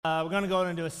We're going to go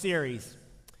into a series.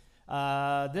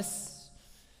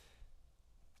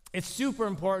 It's super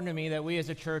important to me that we as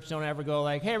a church don't ever go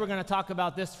like, hey, we're going to talk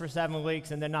about this for 7 weeks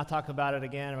and then not talk about it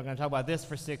again. We're going to talk about this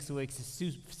for 6 weeks.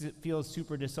 It feels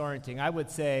super disorienting. I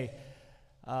would say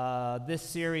this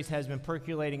series has been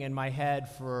percolating in my head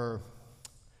for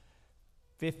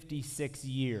 56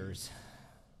 years.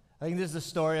 I think this is the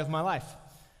story of my life.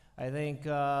 I think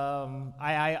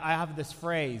I have this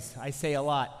phrase I say a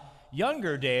lot.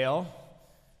 Younger Dale,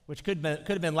 which could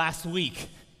have been last week.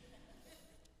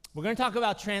 We're going to talk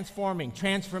about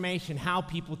transformation, how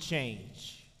people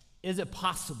change. Is it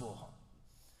possible?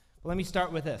 Well, let me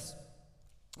start with this.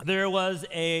 There was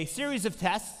a series of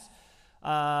tests,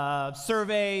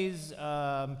 surveys,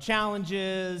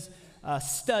 challenges,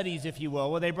 studies, if you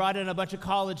will, where they brought in a bunch of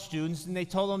college students and they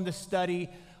told them the study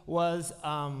was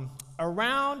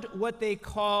around what they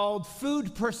called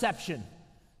food perception.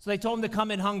 So they told them to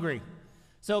come in hungry.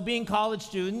 So being college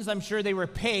students, I'm sure they were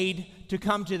paid to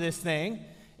come to this thing,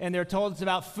 and they're told it's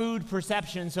about food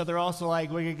perception, so they're also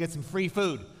like, we're going to get some free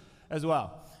food as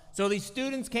well. So these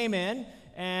students came in,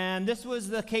 and this was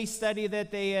the case study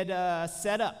that they had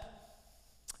set up.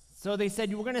 So they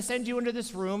said, we're going to send you into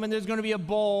this room, and there's going to be a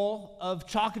bowl of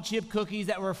chocolate chip cookies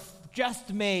that were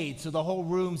just made, so the whole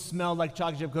room smelled like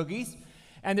chocolate chip cookies.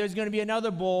 And there's going to be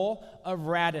another bowl of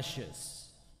radishes.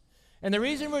 And the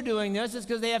reason we're doing this is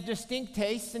because they have distinct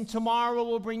tastes, and tomorrow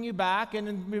we'll bring you back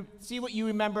and see what you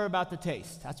remember about the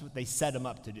taste. That's what they set them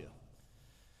up to do.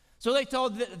 So they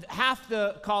told half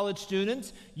the college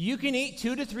students, you can eat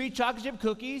 2 to 3 chocolate chip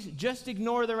cookies, just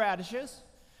ignore the radishes.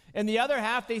 And the other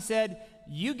half, they said,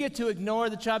 you get to ignore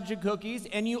the chocolate chip cookies,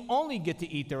 and you only get to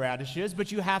eat the radishes,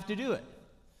 but you have to do it.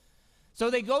 So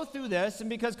they go through this,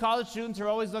 and because college students are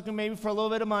always looking maybe for a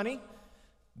little bit of money,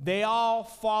 they all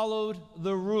followed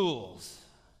the rules.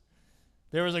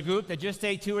 There was a group that just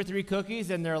ate 2 or 3 cookies,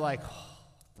 and they're like, oh,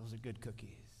 those are good cookies.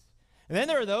 And then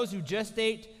there are those who just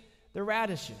ate the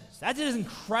radishes. That is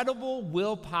incredible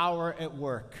willpower at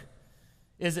work,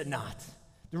 is it not?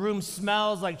 The room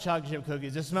smells like chocolate chip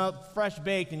cookies. It smells fresh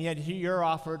baked, and yet you're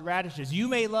offered radishes. You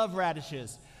may love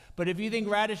radishes, but if you think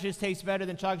radishes taste better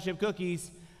than chocolate chip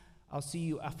cookies, I'll see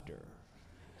you after.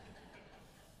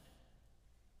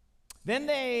 Then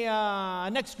a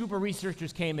next group of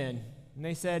researchers came in, and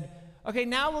they said, okay,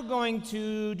 now we're going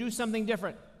to do something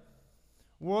different.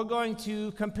 We're going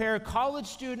to compare college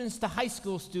students to high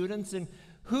school students and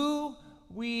who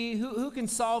can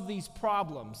solve these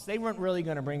problems. They weren't really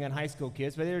going to bring in high school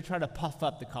kids, but they were trying to puff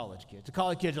up the college kids. The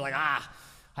college kids are like,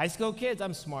 high school kids,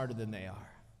 I'm smarter than they are.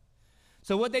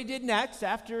 So what they did next,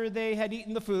 after they had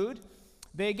eaten the food,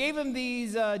 they gave them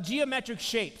these geometric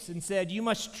shapes and said, you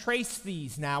must trace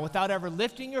these now without ever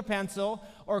lifting your pencil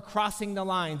or crossing the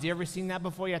lines. You ever seen that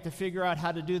before? You have to figure out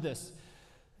how to do this.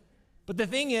 But the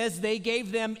thing is, they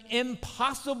gave them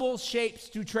impossible shapes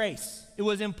to trace. It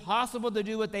was impossible to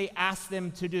do what they asked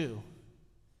them to do.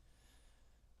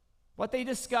 What they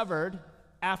discovered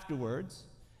afterwards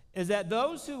is that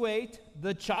those who ate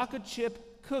the chocolate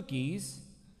chip cookies,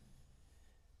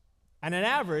 on an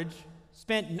average,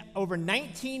 spent over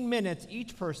 19 minutes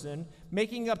each person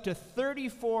making up to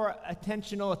 34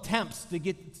 attentional attempts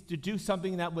to do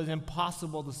something that was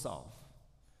impossible to solve.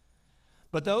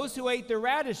 But those who ate the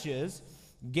radishes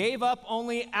gave up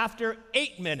only after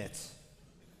 8 minutes,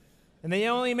 and they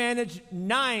only managed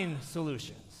 9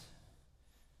 solutions.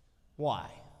 Why?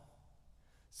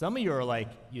 Some of you are like,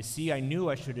 you see, I knew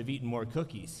I should have eaten more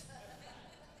cookies.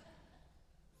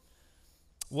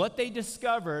 What they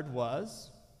discovered was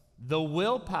the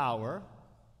willpower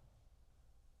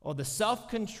or the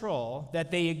self-control that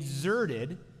they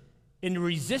exerted in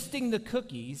resisting the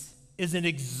cookies is an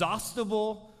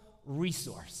exhaustible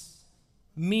resource.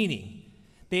 Meaning,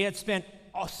 they had spent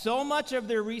so much of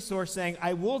their resource saying,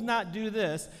 I will not do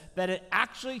this, that it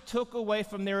actually took away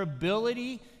from their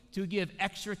ability to give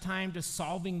extra time to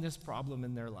solving this problem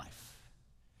in their life.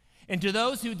 And to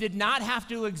those who did not have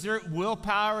to exert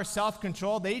willpower or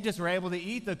self-control, they just were able to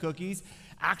eat the cookies,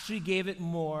 actually gave it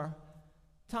more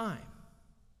time.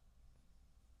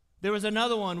 There was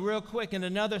another one real quick in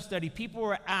another study. People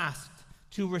were asked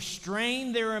to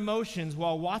restrain their emotions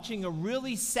while watching a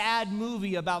really sad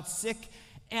movie about sick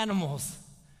animals.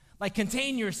 Like,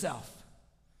 contain yourself.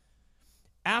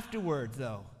 Afterwards,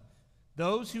 though,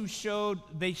 those who showed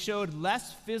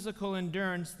less physical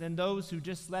endurance than those who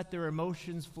just let their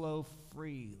emotions flow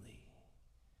freely.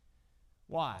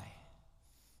 Why?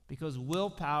 Because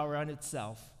willpower in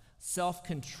itself,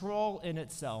 self-control in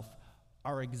itself,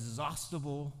 are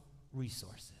exhaustible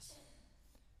resources.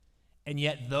 And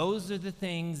yet those are the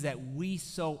things that we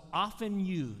so often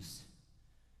use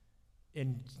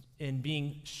in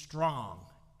being strong,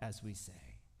 as we say,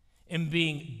 in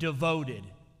being devoted,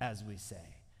 as we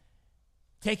say,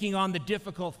 taking on the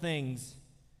difficult things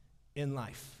in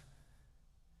life.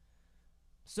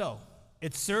 So,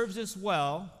 it serves us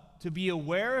well to be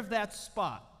aware of that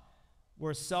spot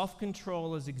where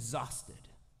self-control is exhausted,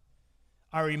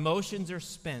 our emotions are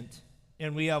spent,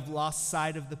 and we have lost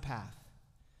sight of the path.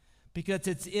 Because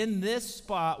it's in this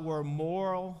spot where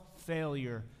moral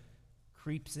failure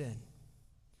creeps in.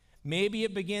 Maybe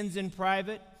it begins in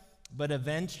private, but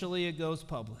eventually it goes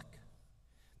public.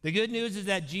 The good news is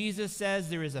that Jesus says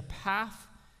there is a path,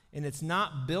 and it's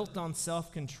not built on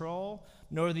self-control,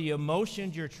 nor the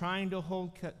emotions you're trying to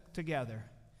hold together.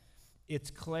 Its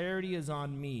clarity is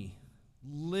on me,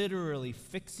 literally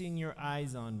fixing your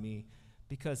eyes on me,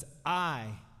 because I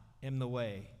am the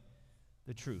way,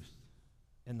 the truth,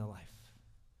 and the life.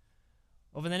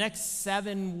 Over the next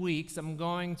 7 weeks, I'm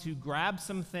going to grab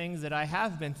some things that I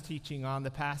have been teaching on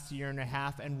the past year and a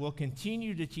half and will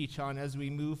continue to teach on as we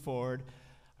move forward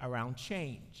around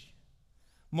change.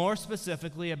 More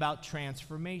specifically about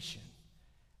transformation.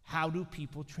 How do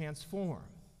people transform?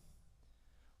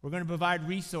 We're going to provide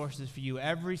resources for you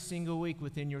every single week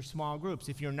within your small groups.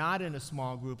 If you're not in a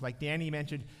small group, like Danny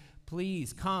mentioned,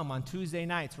 please come on Tuesday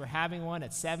nights. We're having one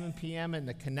at 7 p.m. in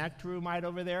the Connect room right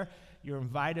over there. You're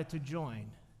invited to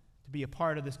join, to be a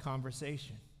part of this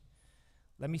conversation.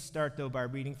 Let me start, though, by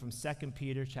reading from 2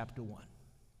 Peter chapter 1.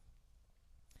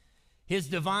 His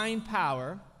divine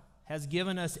power has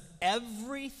given us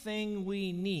everything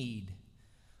we need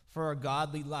for a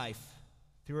godly life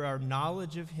through our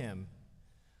knowledge of him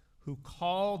who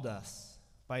called us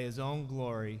by his own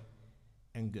glory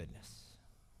and goodness.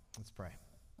 Let's pray.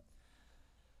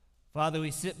 Father,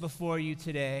 we sit before you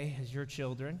today as your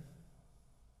children,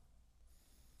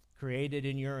 created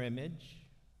in your image.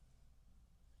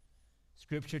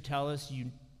 Scripture tells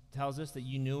us that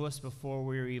you knew us before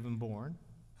we were even born.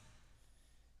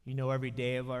 You know every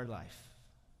day of our life,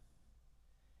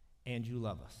 and you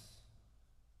love us.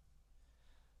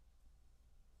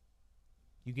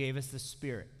 You gave us the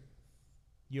Spirit,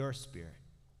 your Spirit,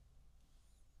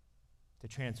 to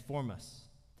transform us,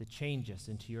 to change us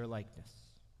into your likeness.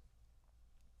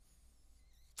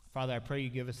 Father, I pray you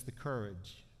give us the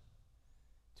courage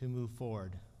to move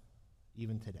forward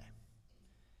even today.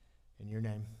 In your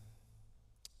name,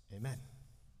 amen.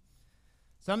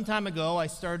 Some time ago, I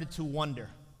started to wonder,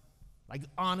 like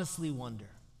honestly wonder,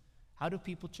 how do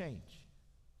people change?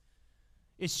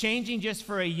 Is changing just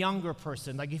for a younger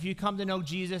person? Like if you come to know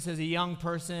Jesus as a young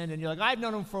person and you're like, I've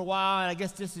known him for a while, and I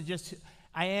guess this is just,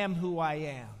 I am who I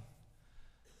am.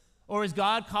 Or is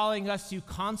God calling us to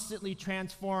constantly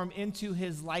transform into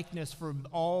his likeness for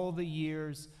all the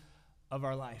years of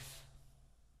our life?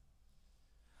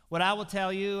 What I will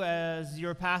tell you as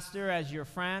your pastor, as your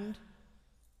friend,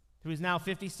 who is now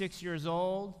 56 years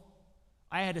old,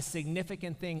 I had a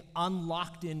significant thing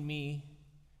unlocked in me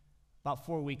about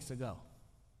 4 weeks ago.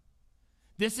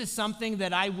 This is something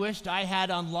that I wished I had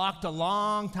unlocked a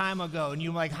long time ago. And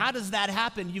you're like, how does that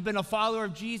happen? You've been a follower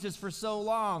of Jesus for so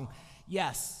long.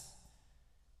 Yes.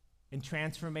 And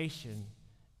transformation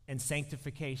and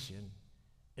sanctification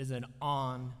is an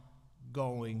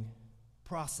ongoing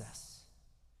process.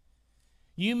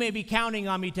 You may be counting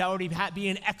on me to already be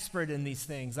an expert in these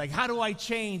things. Like, how do I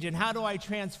change and how do I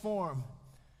transform?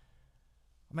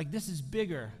 I'm like, this is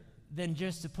bigger than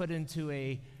just to put into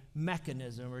a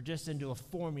mechanism or just into a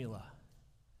formula.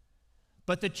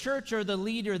 But the church or the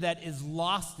leader that is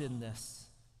lost in this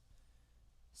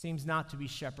seems not to be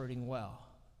shepherding well.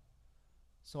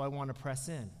 So I want to press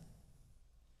in.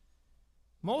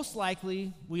 Most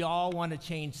likely, we all want to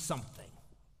change something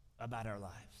about our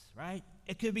lives, right?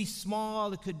 It could be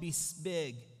small, it could be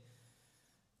big,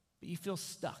 but you feel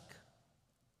stuck.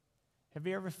 Have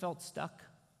you ever felt stuck?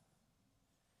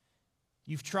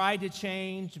 You've tried to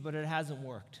change, but it hasn't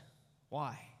worked.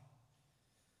 Why?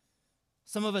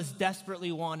 Some of us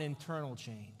desperately want internal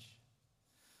change.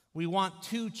 We want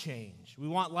to change. We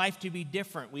want life to be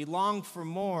different. We long for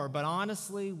more, but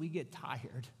honestly, we get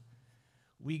tired.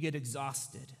 We get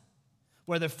exhausted.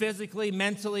 Whether physically,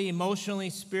 mentally, emotionally,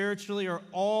 spiritually, or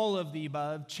all of the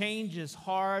above, change is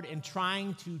hard, and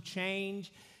trying to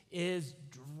change is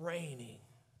draining.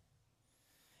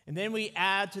 And then we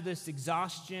add to this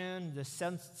exhaustion, the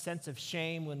sense of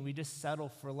shame when we just settle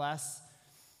for less,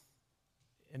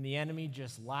 and the enemy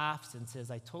just laughs and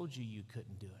says, I told you you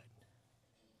couldn't do it.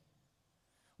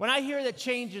 When I hear that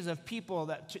changes of people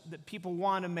that people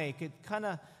want to make,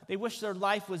 they wish their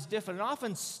life was different. It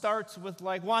often starts with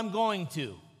like, well, I'm going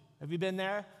to. Have you been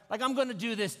there? Like, I'm going to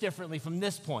do this differently from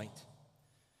this point.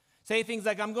 Say things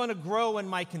like, I'm going to grow in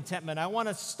my contentment. I want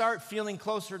to start feeling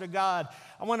closer to God.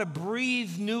 I want to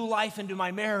breathe new life into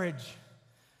my marriage.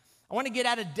 I want to get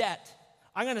out of debt.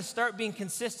 I'm going to start being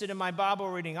consistent in my Bible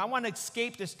reading. I want to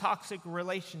escape this toxic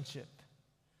relationship.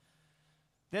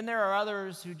 Then there are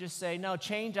others who just say, no,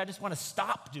 change, I just want to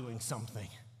stop doing something.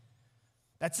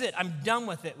 That's it. I'm done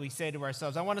with it, we say to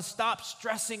ourselves. I want to stop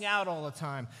stressing out all the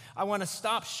time. I want to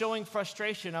stop showing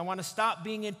frustration. I want to stop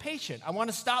being impatient. I want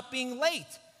to stop being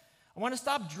late. I want to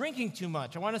stop drinking too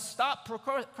much. I want to stop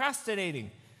procrastinating.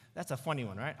 That's a funny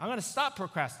one, right? I'm going to stop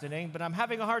procrastinating, but I'm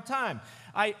having a hard time.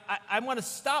 I want to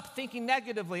stop thinking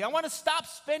negatively. I want to stop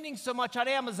spending so much on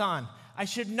Amazon. I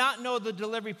should not know the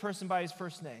delivery person by his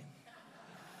first name.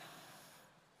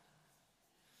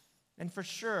 And for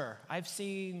sure, I've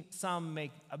seen some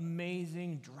make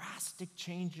amazing, drastic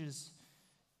changes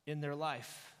in their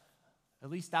life, at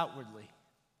least outwardly.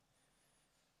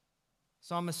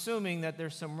 So I'm assuming that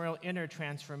there's some real inner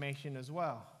transformation as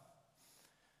well.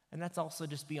 And that's also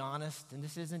just be honest, and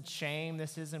this isn't shame,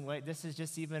 this isn't weight, this is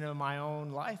just even in my own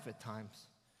life at times.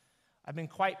 I've been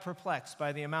quite perplexed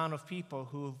by the amount of people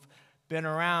who've been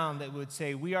around that would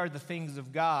say, we are the things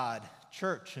of God,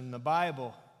 church and the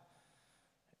Bible,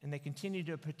 and they continue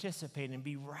to participate and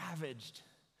be ravaged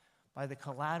by the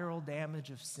collateral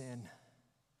damage of sin.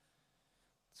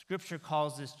 Scripture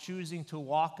calls this choosing to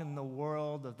walk in the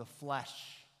world of the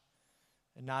flesh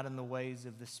and not in the ways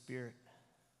of the Spirit.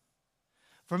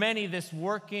 For many, this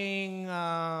working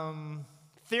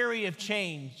theory of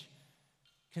change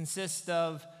consists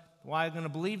of, well, I'm going to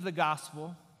believe the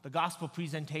gospel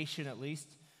presentation at least,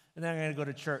 and then I'm going to go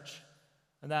to church,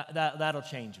 and that'll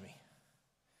change me.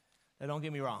 Now, don't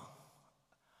get me wrong.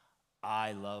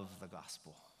 I love the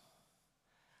gospel.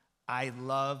 I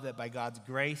love that by God's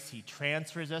grace, he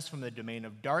transfers us from the domain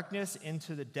of darkness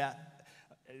into the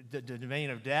domain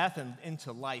of death and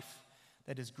into life.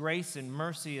 That his grace and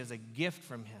mercy is a gift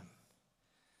from him.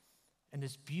 And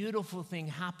this beautiful thing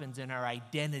happens in our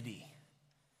identity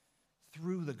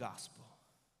through the gospel.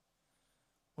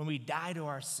 When we die to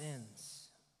our sins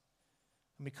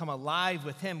and become alive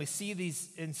with him, we see these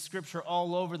in Scripture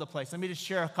all over the place. Let me just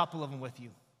share a couple of them with you.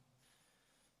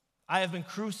 I have been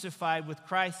crucified with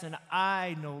Christ, and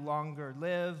I no longer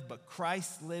live, but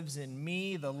Christ lives in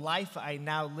me. The life I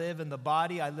now live in the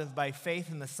body, I live by faith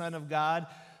in the Son of God,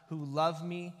 who loved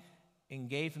me and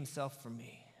gave himself for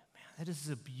me. Man, that is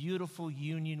a beautiful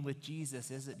union with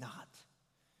Jesus, is it not?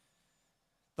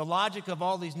 The logic of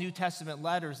all these New Testament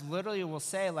letters literally will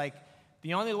say, like,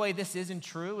 the only way this isn't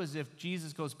true is if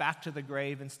Jesus goes back to the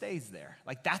grave and stays there.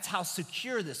 Like, that's how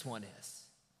secure this one is.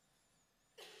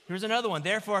 Here's another one.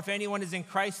 Therefore, if anyone is in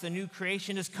Christ, the new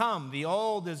creation has come. The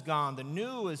old is gone. The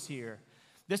new is here.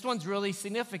 This one's really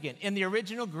significant. In the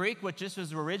original Greek, which this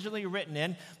was originally written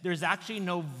in, there's actually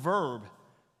no verb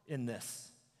in this.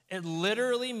 It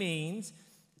literally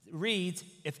reads,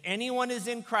 if anyone is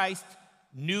in Christ,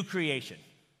 new creation.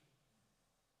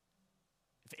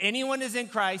 If anyone is in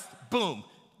Christ, boom,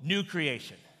 new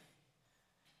creation.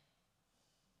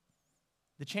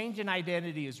 The change in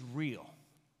identity is real.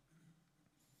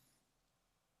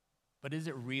 But is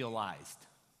it realized?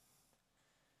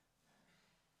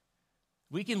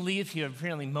 We can leave here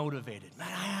feeling motivated.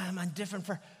 Man, I'm different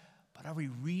but are we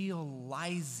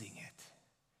realizing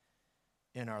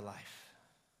it in our life?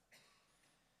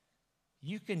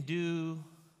 You can do,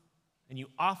 and you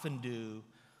often do,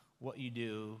 what you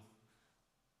do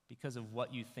because of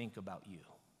what you think about you.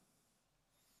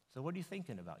 So what are you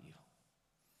thinking about you?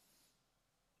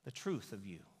 The truth of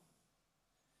you.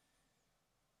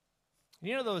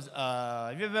 You know those,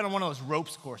 have you ever been on one of those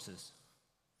ropes courses?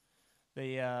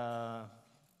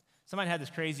 Somebody had this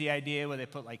crazy idea where they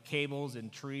put like cables in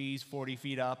trees 40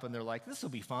 feet up, and they're like, this will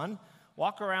be fun.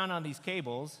 Walk around on these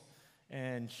cables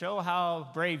and show how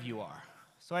brave you are.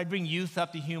 So I'd bring youth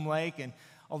up to Hume Lake, and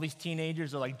all these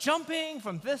teenagers are like jumping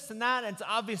from this and that, and it's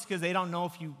obvious because they don't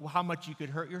know how much you could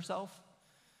hurt yourself.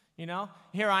 You know?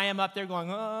 Here I am up there going,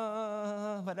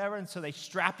 whatever, and so they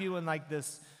strap you in like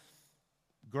this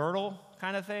girdle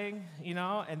kind of thing, you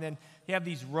know, and then you have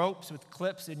these ropes with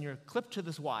clips, and you're clipped to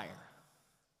this wire.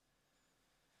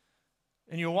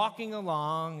 And you're walking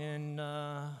along, and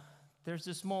there's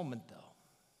this moment, though.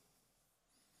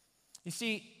 You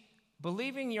see,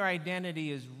 believing your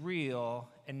identity is real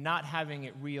and not having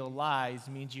it realized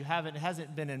means it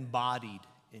hasn't been embodied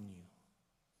in you.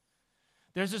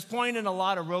 There's this point in a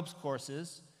lot of ropes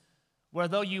courses where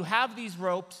though you have these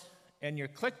ropes and you're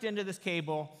clicked into this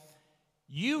cable,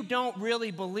 you don't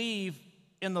really believe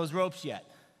in those ropes yet.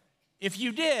 If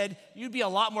you did, you'd be a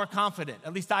lot more confident.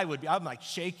 At least I would be. I'm like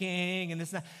shaking and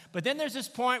this and that. But then there's this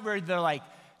point where they're like,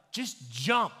 just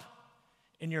jump.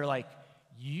 And you're like,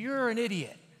 you're an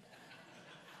idiot.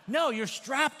 No, you're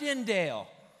strapped in, Dale.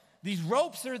 These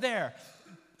ropes are there.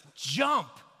 Jump.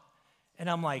 And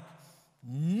I'm like,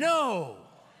 no.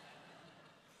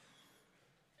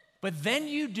 But then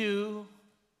you do,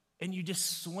 and you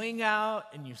just swing out,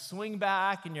 and you swing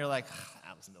back, and you're like,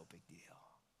 that was no big deal.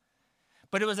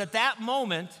 But it was at that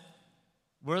moment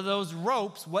where those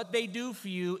ropes, what they do for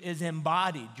you is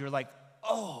embodied. You're like,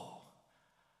 oh,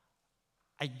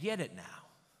 I get it now.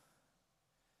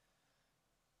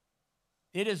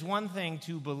 It is one thing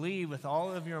to believe with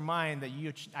all of your mind that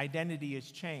your identity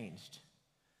is changed.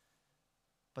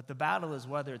 But the battle is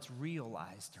whether it's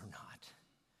realized or not.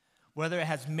 Whether it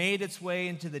has made its way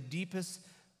into the deepest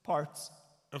parts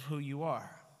of who you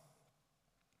are.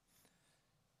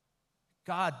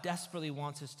 God desperately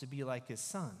wants us to be like his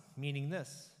son, meaning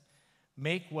this: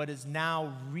 make what is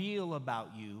now real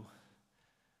about you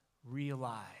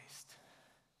realized.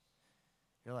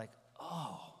 You're like,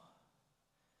 oh.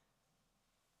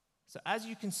 So as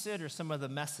you consider some of the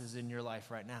messes in your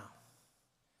life right now,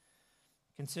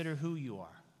 consider who you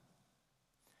are.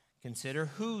 Consider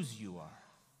whose you are.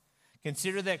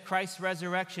 Consider that Christ's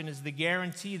resurrection is the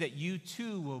guarantee that you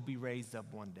too will be raised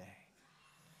up one day.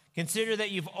 Consider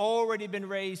that you've already been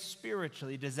raised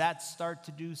spiritually. Does that start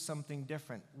to do something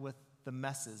different with the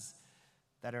messes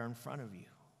that are in front of you?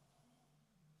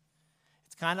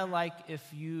 It's kind of like if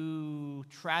you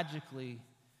tragically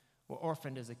were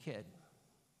orphaned as a kid.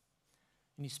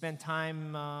 And you spent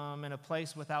time in a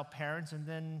place without parents, and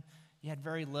then you had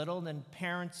very little, and then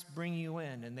parents bring you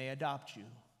in, and they adopt you.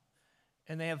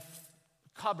 And they have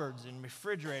cupboards and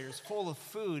refrigerators full of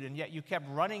food, and yet you kept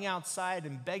running outside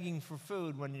and begging for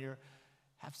food when you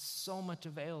have so much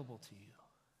available to you.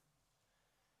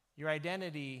 Your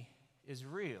identity is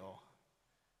real,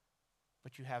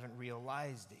 but you haven't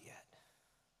realized it yet.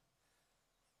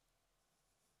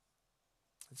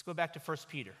 Let's go back to 1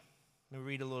 Peter. Let me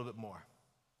read a little bit more.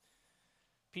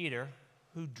 Peter,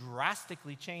 who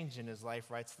drastically changed in his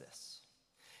life, writes this: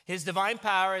 his divine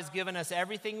power has given us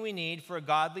everything we need for a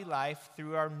godly life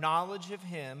through our knowledge of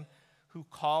him who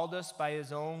called us by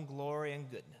his own glory and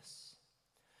goodness.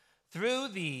 Through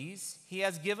these, he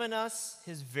has given us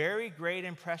his very great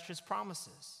and precious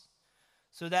promises,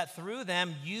 so that through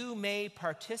them you may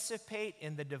participate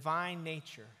in the divine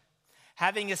nature,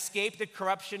 having escaped the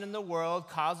corruption in the world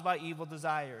caused by evil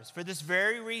desires. For this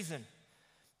very reason,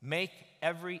 make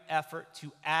every effort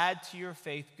to add to your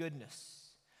faith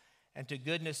goodness, and to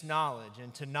goodness knowledge,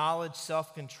 and to knowledge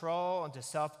self-control, and to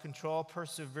self-control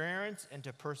perseverance, and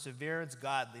to perseverance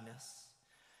godliness,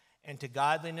 and to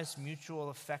godliness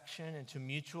mutual affection, and to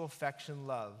mutual affection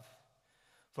love.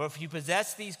 For if you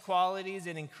possess these qualities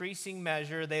in increasing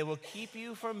measure, they will keep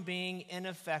you from being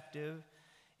ineffective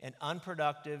and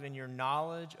unproductive in your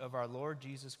knowledge of our Lord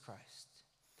Jesus Christ.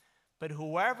 But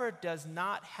whoever does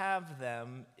not have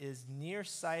them is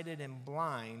nearsighted and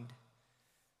blind,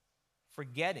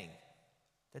 forgetting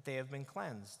that they have been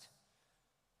cleansed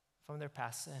from their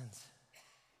past sins.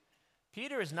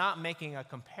 Peter is not making a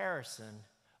comparison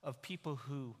of people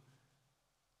who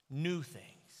knew things.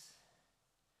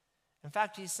 In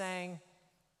fact, he's saying,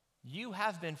 you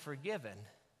have been forgiven,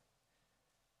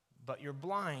 but you're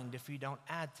blind if you don't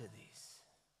add to these.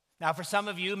 Now, for some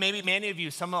of you, maybe many of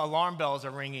you, some alarm bells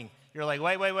are ringing. You're like,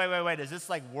 wait. Is this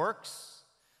like works?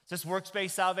 Is this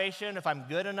works-based salvation? If I'm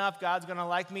good enough, God's going to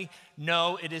like me?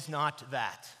 No, it is not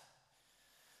that.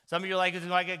 Some of you are like,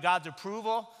 do I get God's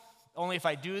approval only if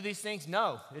I do these things?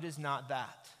 No, it is not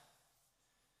that.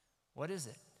 What is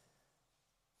it?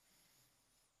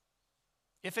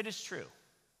 If it is true,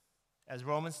 as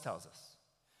Romans tells us,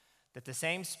 that the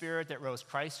same Spirit that rose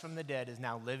Christ from the dead is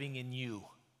now living in you,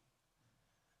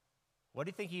 what do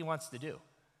you think he wants to do?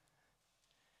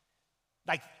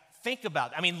 Like, think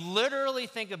about it. I mean, literally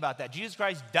think about that. Jesus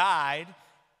Christ died,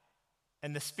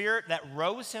 and the Spirit that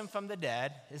rose him from the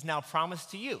dead is now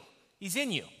promised to you. He's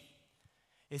in you.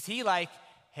 Is he like,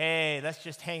 hey, let's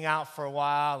just hang out for a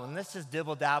while and let's just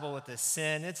dibble-dabble with this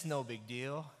sin. It's no big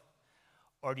deal.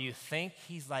 Or do you think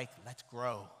he's like, let's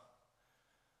grow.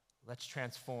 Let's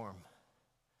transform.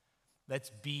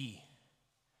 Let's be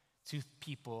two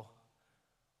people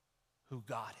who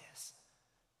God is.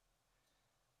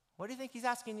 What do you think he's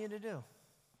asking you to do?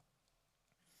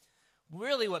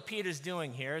 Really what Peter's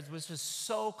doing here, which was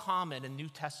so common in New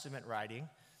Testament writing,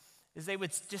 is they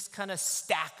would just kind of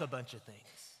stack a bunch of things.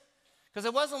 Because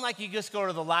it wasn't like you just go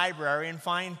to the library and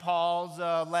find Paul's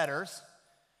letters.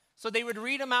 So they would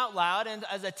read them out loud, and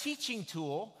as a teaching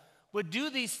tool, would do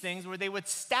these things where they would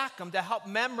stack them to help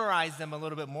memorize them a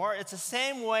little bit more. It's the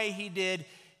same way he did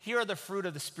here are the fruit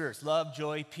of the spirits, love,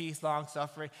 joy, peace,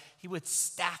 long-suffering. He would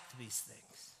stack these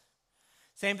things.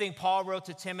 Same thing Paul wrote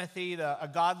to Timothy, a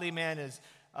godly man is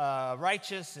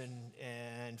righteous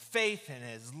and faith and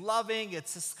is loving.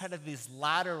 It's just kind of these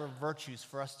ladder of virtues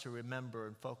for us to remember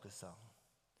and focus on.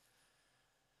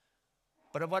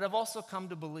 But what I've also come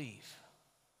to believe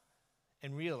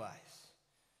and realize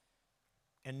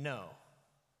and know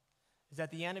is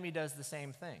that the enemy does the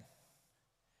same thing.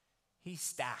 He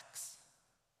stacks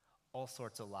all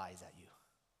sorts of lies at you.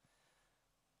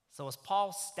 So as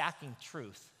Paul's stacking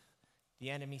truth, the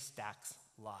enemy stacks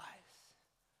lies.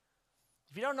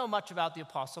 If you don't know much about the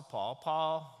Apostle Paul,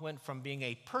 Paul went from being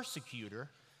a persecutor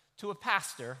to a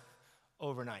pastor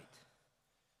overnight.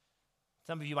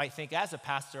 Some of you might think as a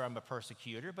pastor I'm a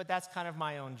persecutor, but that's kind of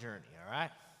my own journey, all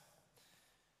right?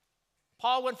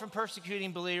 Paul went from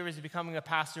persecuting believers to becoming a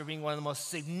pastor, being one of the most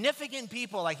significant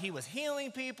people, like he was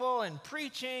healing people and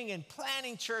preaching and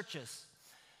planning churches.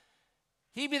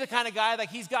 He'd be the kind of guy like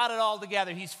he's got it all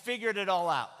together. He's figured it all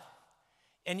out.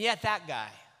 And yet that guy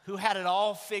who had it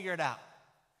all figured out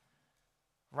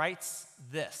writes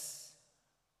this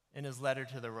in his letter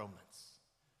to the Romans.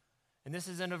 And this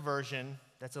is in a version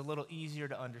that's a little easier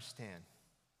to understand.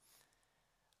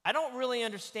 I don't really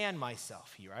understand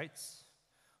myself, he writes.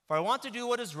 For I want to do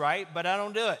what is right, but I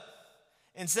don't do it.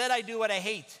 Instead, I do what I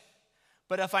hate.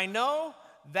 But if I know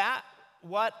that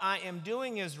what I am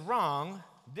doing is wrong,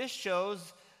 this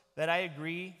shows that I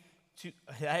agree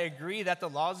that the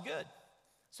law is good.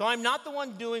 So I'm not the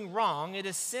one doing wrong. It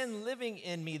is sin living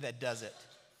in me that does it.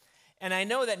 And I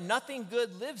know that nothing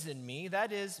good lives in me.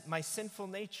 That is my sinful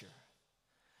nature.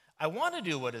 I want to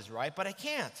do what is right, but I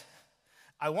can't.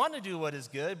 I want to do what is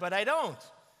good, but I don't.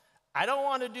 I don't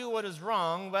want to do what is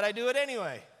wrong, but I do it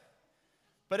anyway.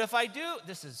 But if I do,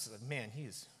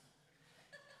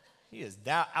 he is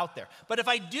out there. But if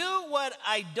I do what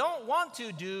I don't want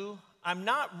to do, I'm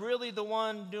not really the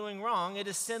one doing wrong. It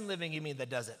is sin living in me that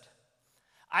does it.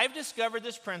 I've discovered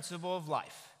this principle of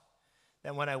life,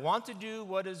 that when I want to do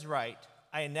what is right,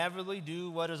 I inevitably do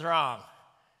what is wrong.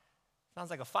 Sounds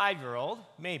like a 5-year-old,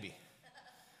 maybe.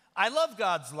 I love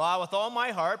God's law with all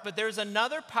my heart, but there's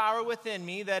another power within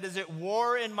me that is at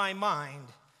war in my mind.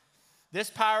 This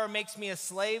power makes me a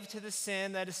slave to the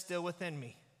sin that is still within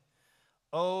me.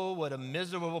 Oh, what a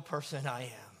miserable person I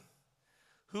am.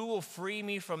 Who will free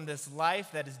me from this life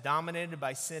that is dominated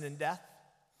by sin and death?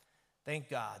 Thank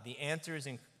God. The answer is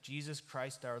in Jesus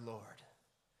Christ our Lord.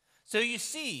 So you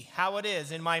see how it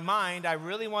is. In my mind, I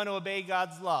really want to obey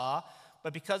God's law,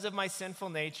 but because of my sinful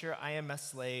nature, I am a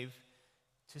slave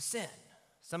to sin.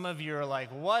 Some of you are like,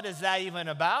 what is that even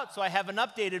about? So I have an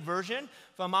updated version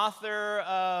from author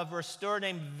of Restore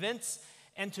named Vince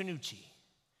Antonucci.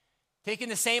 Taking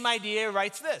the same idea,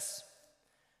 writes this.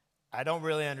 I don't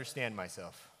really understand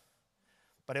myself,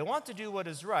 but I want to do what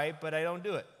is right, but I don't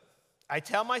do it. I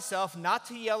tell myself not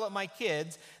to yell at my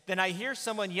kids, then I hear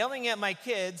someone yelling at my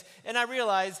kids, and I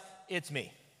realize it's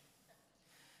me.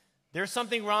 There's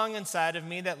something wrong inside of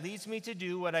me that leads me to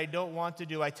do what I don't want to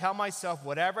do. I tell myself,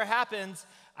 whatever happens,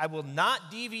 I will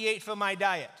not deviate from my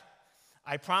diet.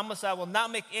 I promise I will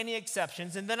not make any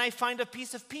exceptions, and then I find a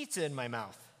piece of pizza in my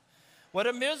mouth. What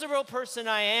a miserable person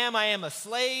I am a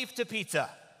slave to pizza.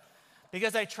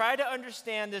 Because I try to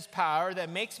understand this power that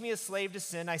makes me a slave to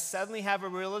sin, I suddenly have a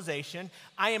realization,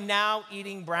 I am now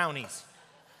eating brownies.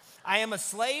 I am a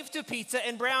slave to pizza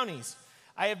and brownies.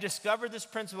 I have discovered this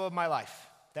principle of my life,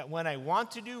 that when I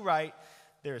want to do right,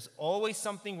 there's always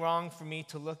something wrong for me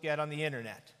to look at on the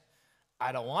internet.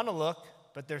 I don't want to look,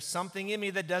 but there's something in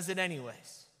me that does it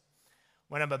anyways.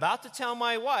 When I'm about to tell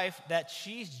my wife that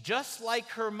she's just like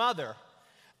her mother,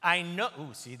 I know,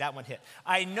 that one hit.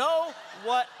 I know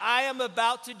what I am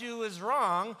about to do is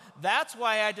wrong. That's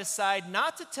why I decide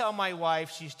not to tell my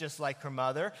wife she's just like her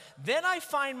mother. Then I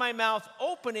find my mouth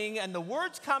opening and the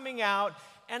words coming out,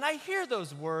 and I hear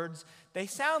those words. They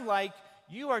sound like,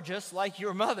 you are just like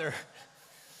your mother.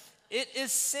 It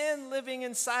is sin living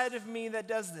inside of me that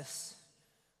does this.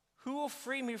 Who will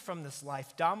free me from this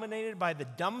life dominated by the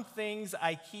dumb things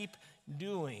I keep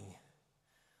doing?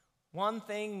 One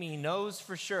thing me knows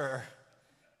for sure,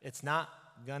 it's not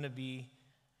gonna be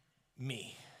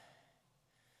me.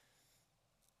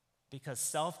 Because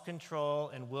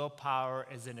self-control and willpower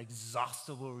is an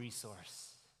exhaustible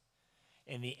resource.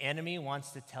 And the enemy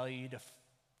wants to tell you to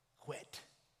quit,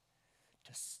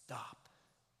 to stop.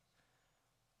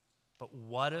 But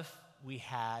what if we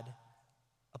had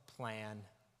a plan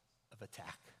of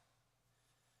attack?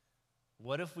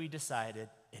 What if we decided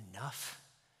enough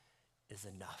is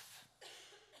enough?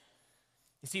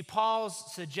 You see,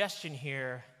 Paul's suggestion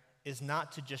here is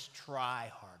not to just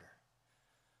try harder,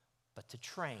 but to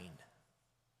train.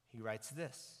 He writes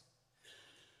this: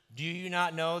 do you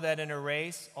not know that in a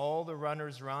race all the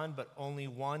runners run, but only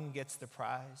one gets the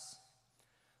prize?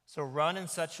 So run in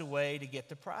such a way to get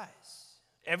the prize.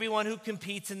 Everyone who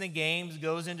competes in the games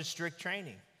goes into strict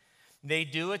training. They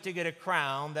do it to get a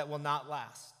crown that will not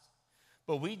last,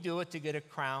 but we do it to get a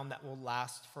crown that will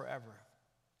last forever.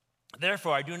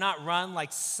 Therefore, I do not run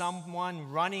like someone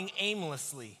running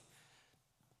aimlessly.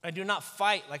 I do not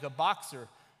fight like a boxer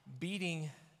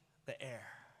beating the air.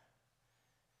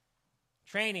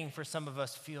 Training for some of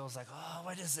us feels like, oh,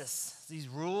 what is this? These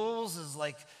rules is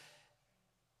like,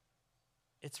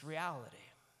 it's reality.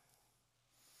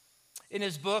 In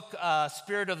his book,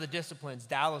 Spirit of the Disciplines,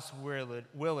 Dallas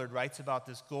Willard writes about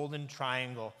this golden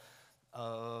triangle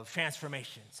of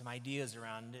transformation, some ideas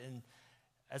around it. And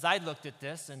as I looked at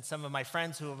this, and some of my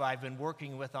friends who I've been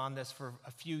working with on this for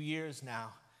a few years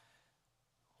now,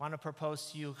 want to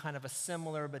propose to you kind of a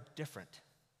similar but different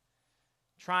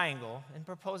triangle in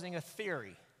proposing a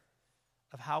theory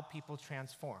of how people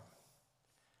transform.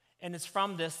 And it's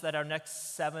from this that our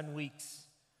next 7 weeks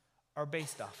are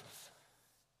based off of.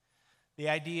 The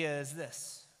idea is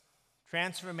this: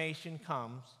 transformation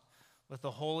comes with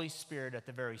the Holy Spirit at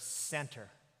the very center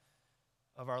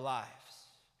of our lives.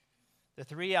 The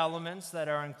 3 elements that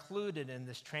are included in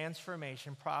this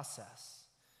transformation process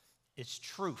is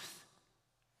truth,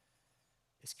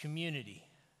 it's community,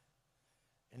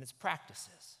 and its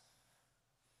practices.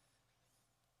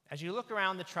 As you look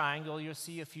around the triangle, you'll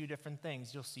see a few different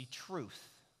things. You'll see truth.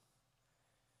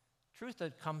 Truth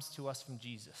that comes to us from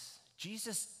Jesus.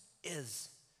 Jesus is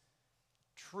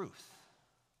truth.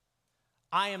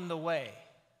 I am the way,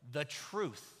 the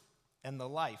truth, and the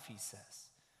life, he says.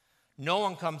 No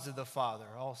one comes to the Father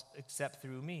except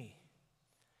through me.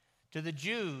 To the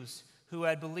Jews who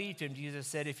had believed him, Jesus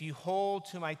said, if you hold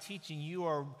to my teaching, you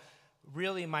are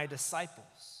really my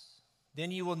disciples.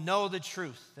 Then you will know the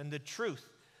truth, and the truth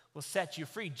will set you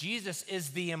free. Jesus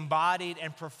is the embodied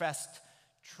and professed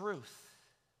truth,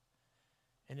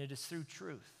 and it is through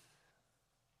truth.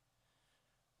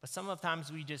 But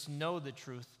sometimes we just know the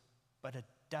truth, but it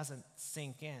doesn't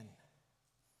sink in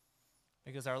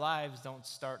because our lives don't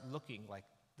start looking like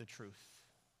the truth.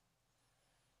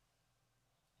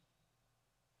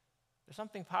 There's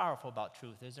something powerful about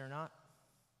truth, is there not?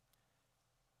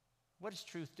 What does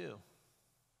truth do?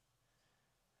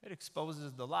 It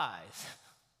exposes the lies.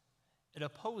 It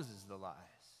opposes the lies.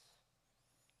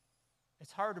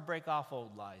 It's hard to break off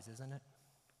old lies, isn't it?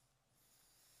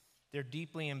 They're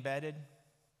deeply embedded.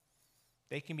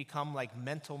 They can become like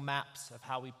mental maps of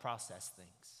how we process things.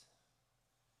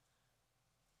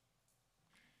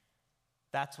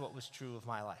 That's what was true of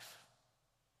my life.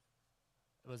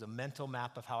 It was a mental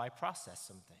map of how I processed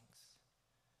some things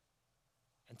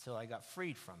until I got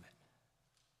freed from it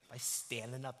by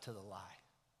standing up to the lie.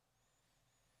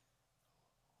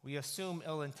 We assume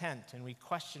ill intent and we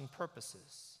question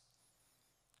purposes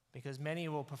because many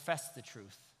will profess the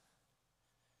truth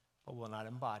but will not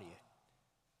embody it.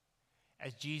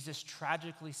 As Jesus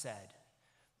tragically said,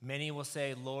 many will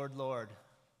say, Lord, Lord,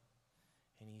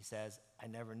 and he says, I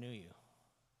never knew you.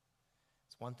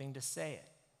 It's one thing to say it.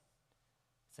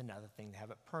 It's another thing to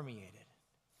have it permeated.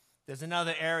 There's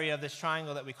another area of this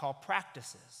triangle that we call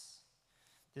practices.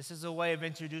 This is a way of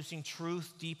introducing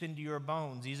truth deep into your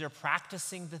bones. These are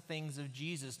practicing the things of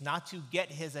Jesus, not to get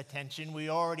his attention. We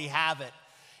already have it.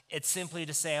 It's simply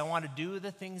to say, I want to do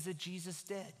the things that Jesus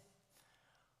did.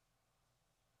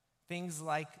 Things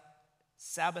like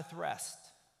Sabbath rest,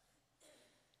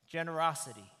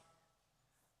 generosity,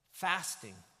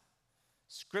 fasting,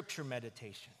 scripture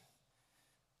meditation.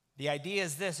 The idea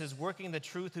is this, is working the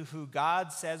truth of who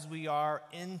God says we are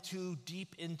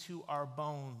deep into our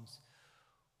bones.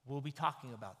 We'll be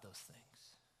talking about those things.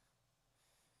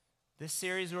 This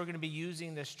series, we're going to be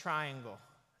using this triangle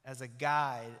as a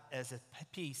guide, as a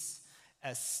piece,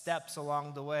 as steps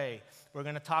along the way. We're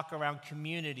going to talk around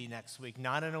community next week,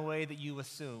 not in a way that you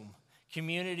assume.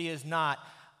 Community is not,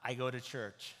 I go to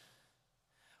church.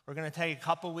 We're going to take a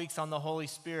couple weeks on the Holy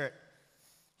Spirit.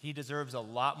 He deserves a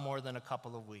lot more than a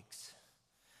couple of weeks.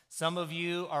 Some of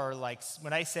you are like,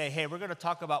 when I say, hey, we're going to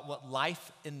talk about what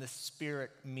life in the Spirit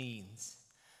means.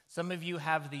 Some of you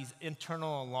have these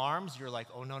internal alarms. You're like,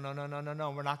 oh,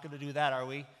 no, we're not going to do that, are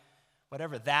we?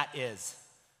 Whatever that is.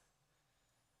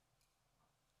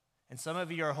 And some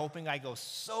of you are hoping I go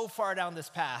so far down this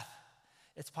path,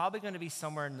 it's probably going to be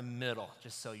somewhere in the middle,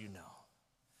 just so you know.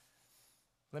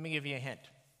 Let me give you a hint.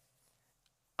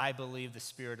 I believe the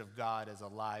Spirit of God is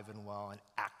alive and well and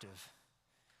active.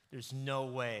 There's no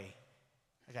way,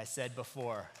 like I said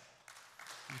before,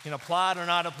 you can applaud or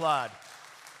not applaud.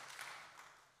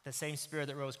 The same Spirit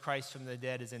that rose Christ from the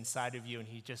dead is inside of you, and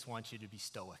he just wants you to be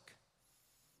stoic.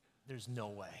 There's no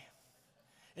way.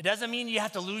 It doesn't mean you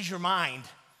have to lose your mind.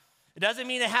 It doesn't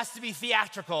mean it has to be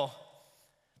theatrical.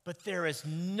 But there is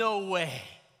no way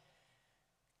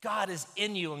God is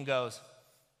in you and goes,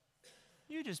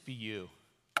 you just be you.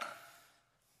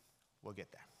 We'll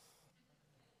get there.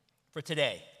 For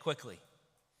today, quickly,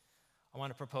 I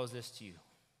want to propose this to you.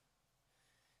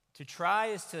 To try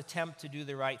is to attempt to do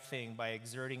the right thing by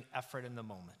exerting effort in the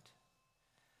moment.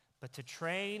 But to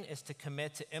train is to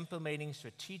commit to implementing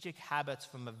strategic habits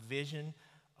from a vision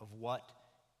of what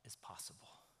is possible.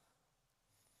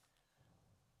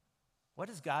 What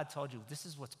has God told you? This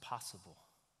is what's possible.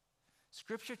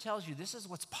 Scripture tells you this is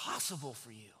what's possible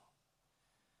for you.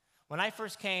 When I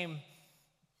first came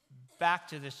back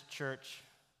to this church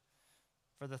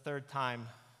for the third time,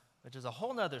 which is a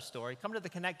whole nother story, come to the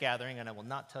Connect gathering and I will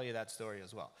not tell you that story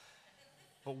as well.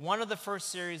 But one of the first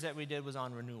series that we did was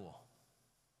on renewal.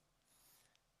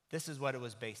 This is what it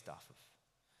was based off of.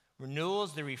 Renewal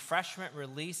is the refreshment,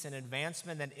 release, and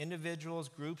advancement that individuals,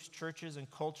 groups, churches, and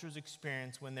cultures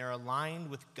experience when they're aligned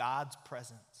with God's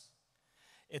presence.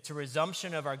 It's a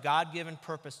resumption of our God-given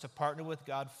purpose to partner with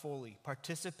God fully,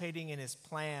 participating in his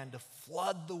plan to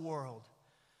flood the world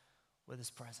with his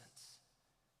presence.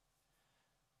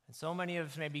 And so many of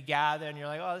us maybe gather and you're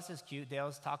like, oh, this is cute.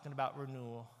 Dale's talking about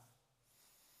renewal.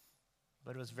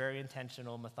 But it was very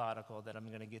intentional, methodical that I'm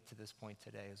going to get to this point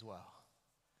today as well.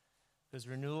 Because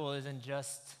renewal isn't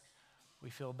just we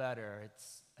feel better.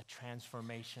 It's a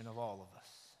transformation of all of us.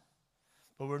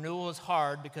 But renewal is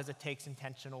hard because it takes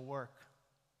intentional work.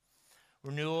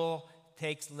 Renewal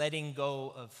takes letting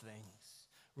go of things.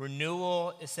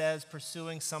 Renewal, it says,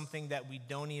 pursuing something that we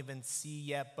don't even see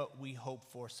yet, but we hope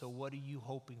for. So what are you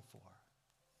hoping for?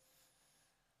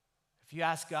 If you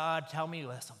ask God, tell me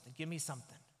something, give me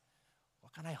something.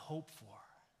 What can I hope for?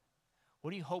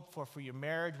 What do you hope for your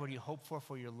marriage? What do you hope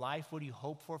for your life? What do you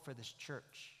hope for this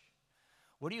church?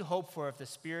 What do you hope for if the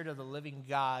Spirit of the living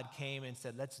God came and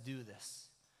said, let's do this?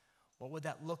 What would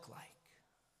that look like?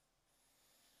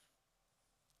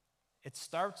 It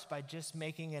starts by just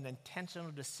making an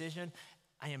intentional decision.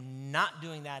 I am not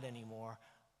doing that anymore.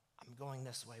 I'm going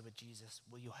this way with Jesus.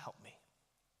 Will you help me?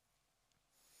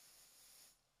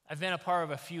 I've been a part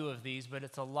of a few of these, but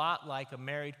it's a lot like a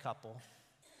married couple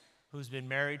who's been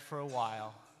married for a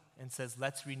while and says,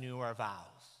 let's renew our vows.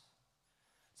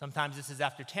 Sometimes this is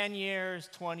after 10 years,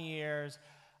 20 years.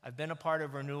 I've been a part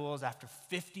of renewals after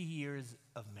 50 years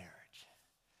of marriage.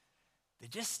 They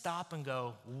just stop and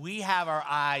go, we have our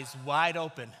eyes wide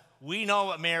open. We know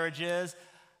what marriage is.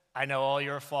 I know all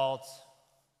your faults.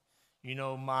 You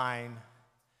know mine.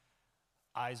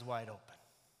 Eyes wide open.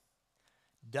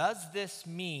 Does this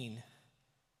mean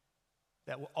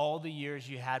that all the years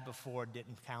you had before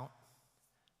didn't count?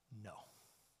 No.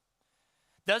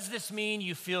 Does this mean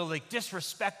you feel like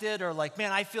disrespected or like,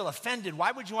 man, I feel offended?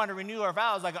 Why would you want to renew our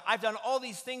vows? Like, I've done all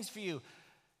these things for you.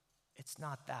 It's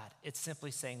not that. It's simply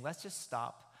saying, let's just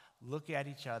stop, look at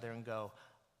each other and go,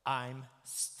 I'm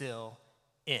still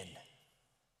in.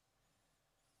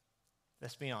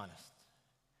 Let's be honest.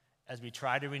 As we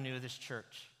try to renew this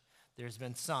church, there's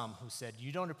been some who said,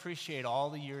 you don't appreciate all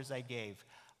the years I gave.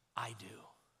 I do.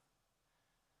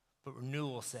 But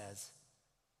renewal says,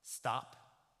 stop,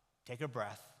 take a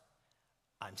breath,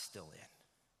 I'm still in.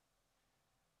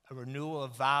 A renewal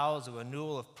of vows, a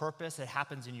renewal of purpose. It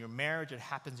happens in your marriage. It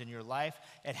happens in your life.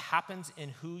 It happens in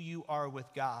who you are with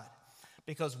God.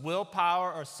 Because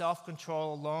willpower or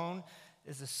self-control alone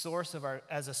is a source of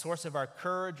our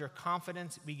courage or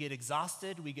confidence. We get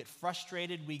exhausted. We get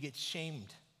frustrated. We get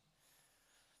shamed.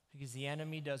 Because the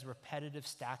enemy does repetitive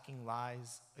stacking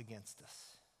lies against us.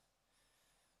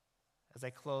 As I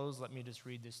close, let me just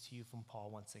read this to you from Paul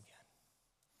once again.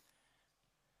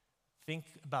 Think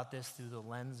about this through the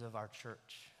lens of our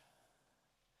church.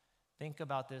 Think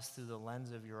about this through the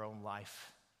lens of your own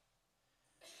life,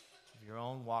 of your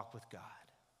own walk with God.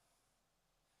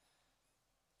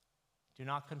 Do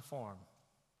not conform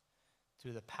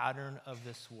to the pattern of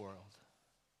this world,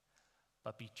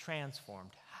 but be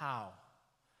transformed. How?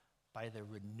 By the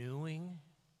renewing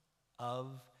of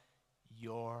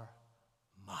your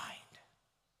mind.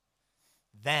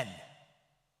 Then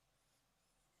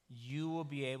you will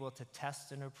be able to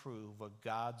test and approve what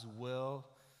God's will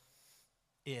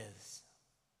is,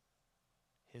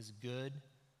 his good,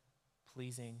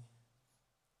 pleasing,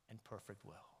 and perfect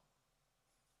will.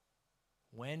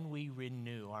 When we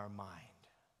renew our mind,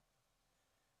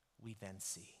 we then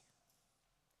see.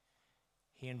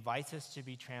 He invites us to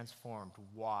be transformed.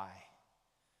 Why?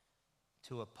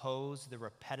 to oppose the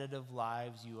repetitive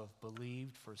lives you have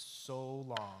believed for so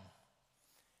long.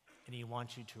 And he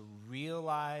wants you to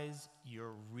realize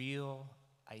your real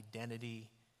identity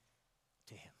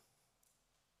to him.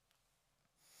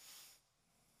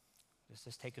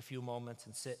 Just take a few moments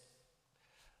and sit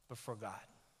before God.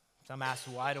 Some ask,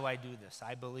 why do I do this?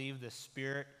 I believe the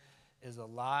Spirit is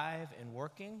alive and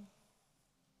working.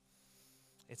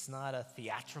 It's not a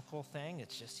theatrical thing.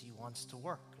 It's just he wants to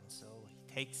work. And so he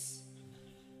takes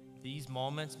these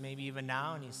moments, maybe even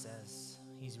now, and he says,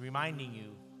 he's reminding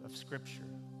you of Scripture.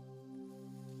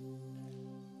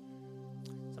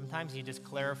 Sometimes he just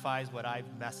clarifies what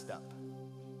I've messed up.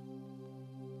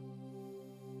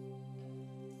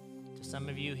 To some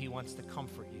of you, he wants to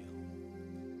comfort you.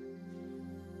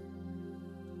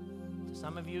 To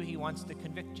some of you, he wants to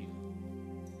convict you.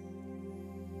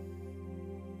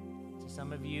 To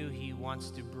some of you, he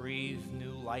wants to breathe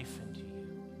new life into you.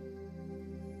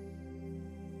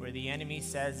 Where the enemy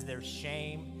says there's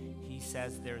shame, he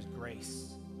says there's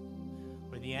grace.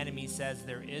 Where the enemy says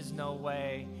there is no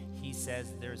way, he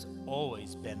says there's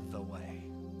always been the way.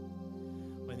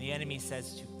 When the enemy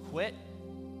says to quit,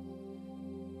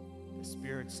 the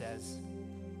Spirit says,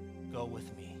 go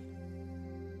with me.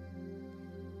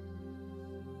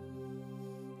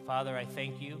 Father, I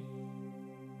thank you.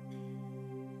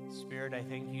 Spirit, I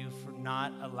thank you for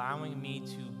not allowing me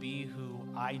to be who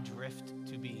I drift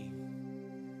to be.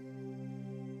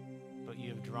 But you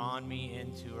have drawn me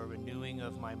into a renewing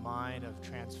of my mind, of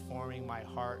transforming my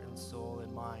heart and soul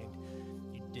and mind.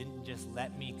 You didn't just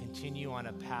let me continue on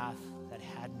a path that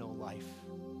had no life.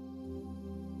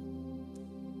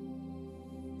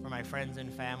 For my friends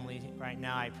and family right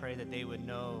now, I pray that they would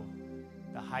know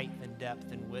the height and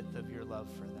depth and width of your love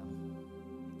for them.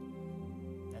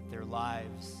 That their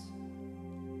lives,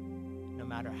 no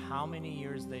matter how many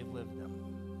years they've lived them,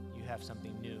 you have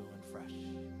something new and fresh.